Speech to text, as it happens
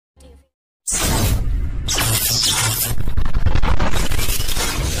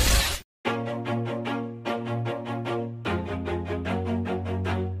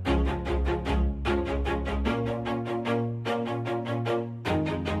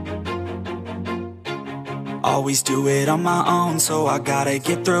Always do it on my own, so I gotta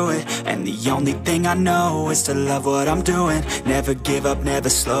get through it. And the only thing I know is to love what I'm doing. Never give up, never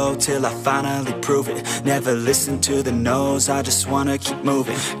slow, till I finally prove it. Never listen to the no's, I just wanna keep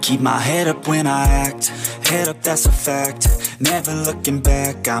moving. Keep my head up when I act, head up, that's a fact. Never looking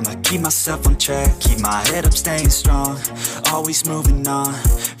back, I'ma keep myself on track. Keep my head up, staying strong, always moving on.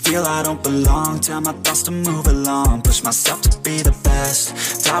 Feel I don't belong, tell my thoughts to move along. Push myself to be the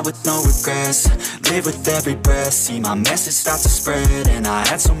best, die with no regrets. Live with every breath, see my message start to spread. And I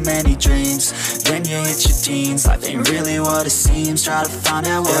had so many dreams, then you hit your teens. Life ain't really what it seems, try to find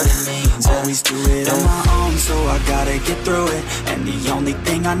out what it means. Always do it on my own, so I gotta get through it. And the only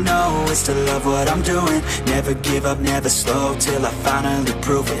thing I know is to love what I'm doing. Never give up, never slow, till I finally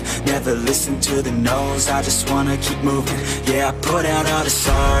prove it. Never listen to the no's, I just wanna keep moving. Yeah, I put out all this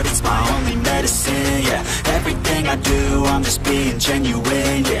art, it's my only medicine. Yeah, everything I do, I'm just being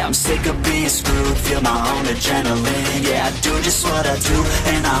genuine. Yeah, I'm sick of being screwed, feel my own adrenaline. Yeah, I do just what I do,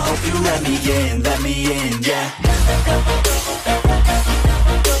 and I hope you let me in, yeah.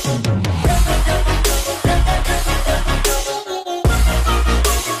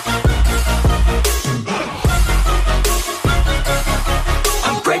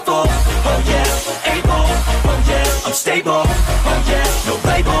 I'm stable, oh yeah, no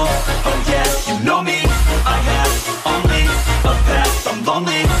label, oh yeah, you know me. I have only a path, I'm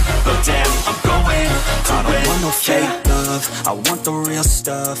lonely, but damn, I'm going to win. I don't want no fake love, I want the real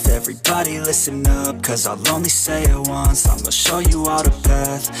stuff. Everybody listen up, cause I'll only say it once. I'm gonna show you all the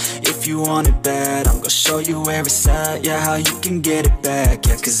path, if you want it bad. I'm gonna show you where it's at, yeah, how you can get it back.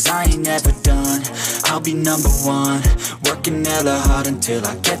 Yeah, cause I ain't never done, I'll be number one. Working hella hard until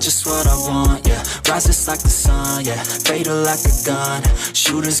I get just what I want, yeah. Rises like the sun, yeah, fatal like a gun.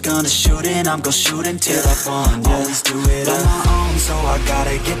 Shooter's gonna shoot and I'm gonna shoot until I won, yeah. Always do it on my own, so I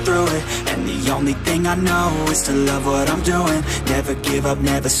gotta get through it. And the only thing I know is to love what I'm doing. Never give up,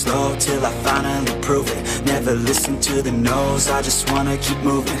 never slow, till I finally prove it. Never listen to the no's, I just wanna keep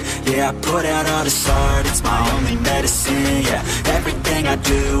moving. Yeah, I put out all this art, it's my only medicine. Yeah, everything I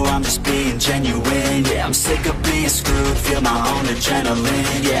do, I'm just being genuine. Yeah, I'm sick of being screwed, feel my own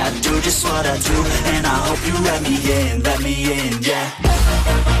adrenaline. Yeah, I do just what I do, and I hope you let me in, yeah.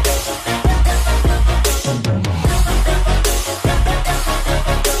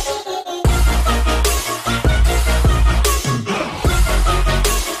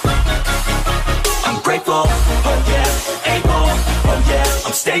 I'm grateful, oh yeah, able, oh yeah,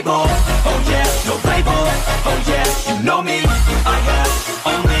 I'm stable, oh yeah, no label, oh yeah, you know me. I have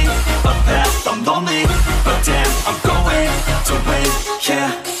only a path, I'm lonely, but damn, I'm going to win,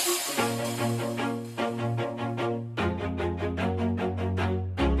 yeah.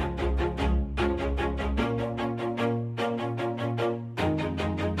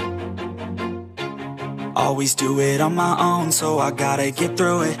 Always do it on my own, so I gotta get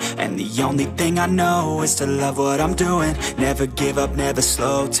through it. And the only thing I know is to love what I'm doing. Never give up, never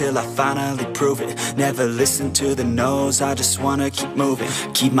slow, till I finally prove it. Never listen to the no's, I just wanna keep moving.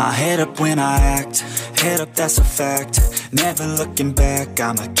 Keep my head up when I act, head up, that's a fact. Never looking back,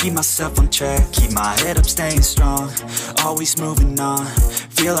 I'ma keep myself on track. Keep my head up, staying strong, always moving on.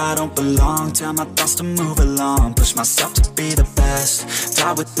 Feel I don't belong, tell my thoughts to move along. Push myself to be the best,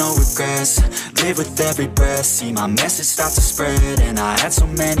 die with no regrets. Live with every breath, see my message start to spread. And I had so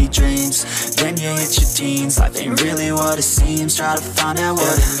many dreams, then you hit your teens. Life ain't really what it seems, try to find out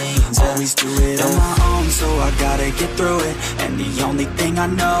what it means. Always do it on my own, so I gotta get through it. And the only thing I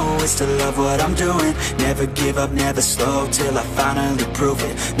know is to love what I'm doing. Never give up, never slow, till I finally prove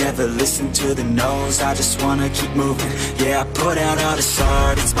it. Never listen to the no's, I just wanna keep moving. Yeah, I put out all this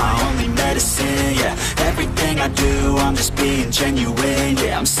art, it's my only medicine. Yeah, everything I do, I'm just being genuine.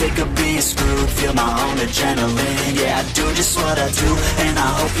 Yeah, I'm sick of being screwed, feel my own adrenaline. Yeah, I do just what I do, and I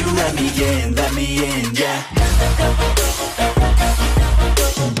hope you let me in, yeah.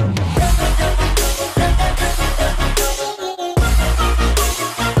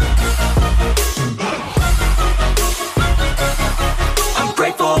 I'm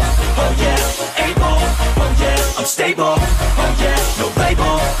grateful, oh yeah, able, oh yeah, I'm stable, oh yeah, no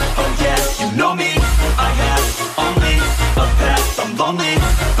label, oh yeah, you know me. I have only a path, I'm lonely,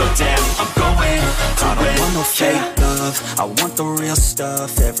 but damn, I'm going to win. I don't want no fake love, love, I want the real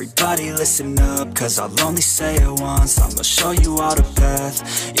stuff. Everybody listen up, cause I'll only say it once. I'm gonna show you all the path.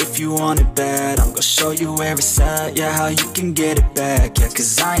 If you want it bad, I'm gonna show you where it's at. Yeah, how you can get it back. Yeah,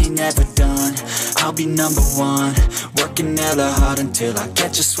 cause I ain't never done, I'll be number one. Working hella hard until I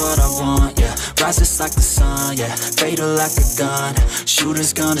get just what I want. Yeah, rises like the sun, yeah, fatal like a gun.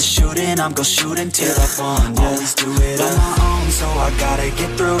 Shooters gonna shoot and I'm gonna shoot until I won. Yeah, always do it on my own, so I gotta get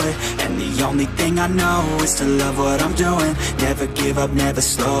through it. And the only thing I know is to love what I'm doing. Never give up, never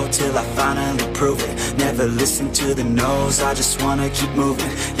slow, till I finally prove it. Never listen to the no's, I just wanna keep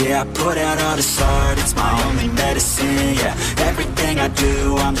moving. Yeah, I put out all this art, it's my only medicine. Yeah, everything I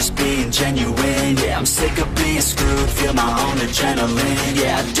do, I'm just being genuine. Yeah, I'm sick of being screwed, feel my own adrenaline.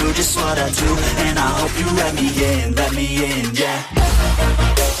 Yeah, I do just what I do, and I hope you let me in, yeah.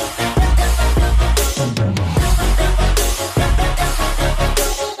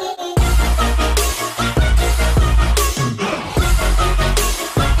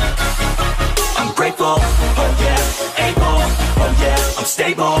 Grateful, oh yeah, able, oh yeah, I'm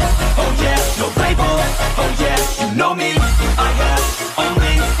stable, oh yeah, no label, oh yeah, you know me, I have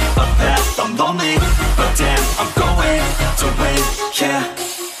only a path, I'm lonely, but damn, I'm going to win, yeah.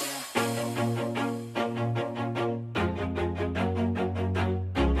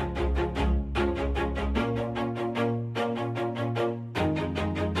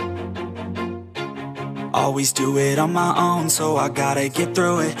 Always do it on my own, so I gotta get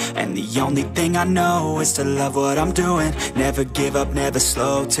through it. And the only thing I know is to love what I'm doing. Never give up, never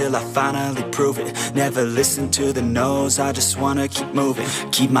slow, till I finally prove it. Never listen to the no's, I just wanna keep moving.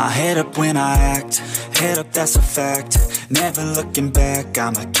 Keep my head up when I act, head up, that's a fact. Never looking back,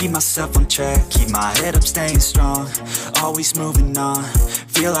 I'ma keep myself on track. Keep my head up, staying strong, always moving on.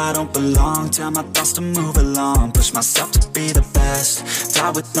 Feel I don't belong, tell my thoughts to move along. Push myself to be the best, die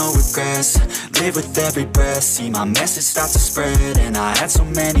with no regrets. Live with every breath, see my message start to spread. And I had so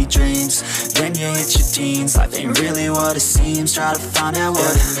many dreams, then you hit your teens. Life ain't really what it seems, try to find out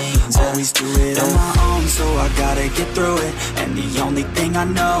what it means. Always do it on my own, so I gotta get through it. And the only thing I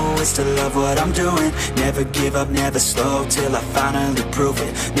know is to love what I'm doing. Never give up, never slow, till I finally prove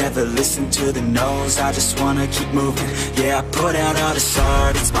it. Never listen to the no's, I just wanna keep moving. Yeah, I put out all this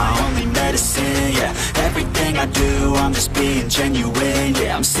art, it's my only medicine. Yeah, everything I do, I'm just being genuine.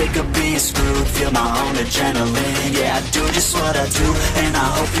 Yeah, I'm sick of being screwed, feel my own adrenaline. Yeah, I do just what I do, and I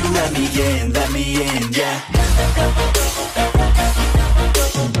hope you let me in, yeah.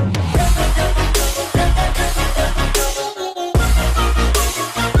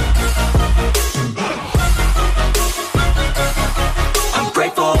 I'm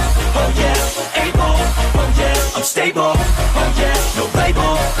grateful, oh yeah, able, oh yeah, I'm stable, oh yeah, no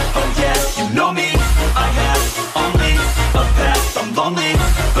label, oh yeah, you know me, I have only a path, I'm lonely,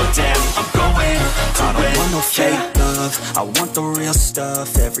 but damn, I'm going to win. I don't want no fake love, I want the real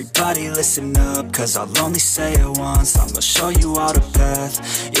stuff. Everybody listen up, cause I'll only say it once. I'm gonna show you all the path.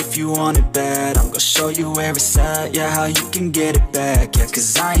 If you want it bad, I'm gonna show you where it's at. Yeah, how you can get it back. Yeah,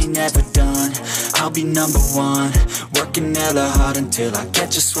 cause I ain't never done, I'll be number one. Working hella hard until I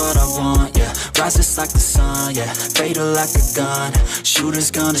get just what I want. Yeah, rises like the sun, yeah, fatal like a gun.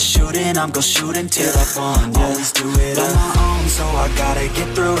 Shooters gonna shoot and I'm gonna shoot until I won. Yeah, always do it on my own, so I gotta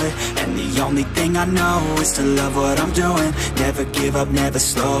get through it. And the only thing I know is to love what I'm doing. Never give up, never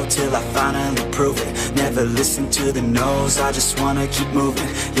slow, till I finally prove it. Never listen to the no's, I just wanna keep moving.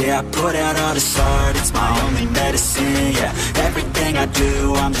 Yeah, I put out all this art, it's my only medicine. Yeah, everything I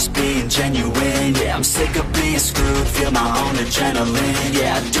do, I'm just being genuine. Yeah, I'm sick of being screwed, feel my own adrenaline.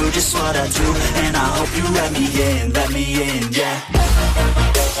 Yeah, I do just what I do, and I hope you let me in, yeah.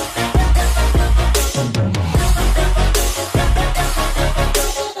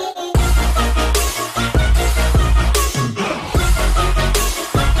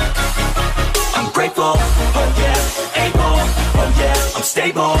 Grateful, oh yeah, able, oh yeah, I'm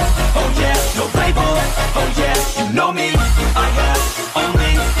stable, oh yeah, no label, oh yeah, you know me, I have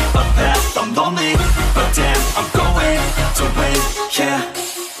only a path, I'm lonely, but damn, I'm going to win, yeah.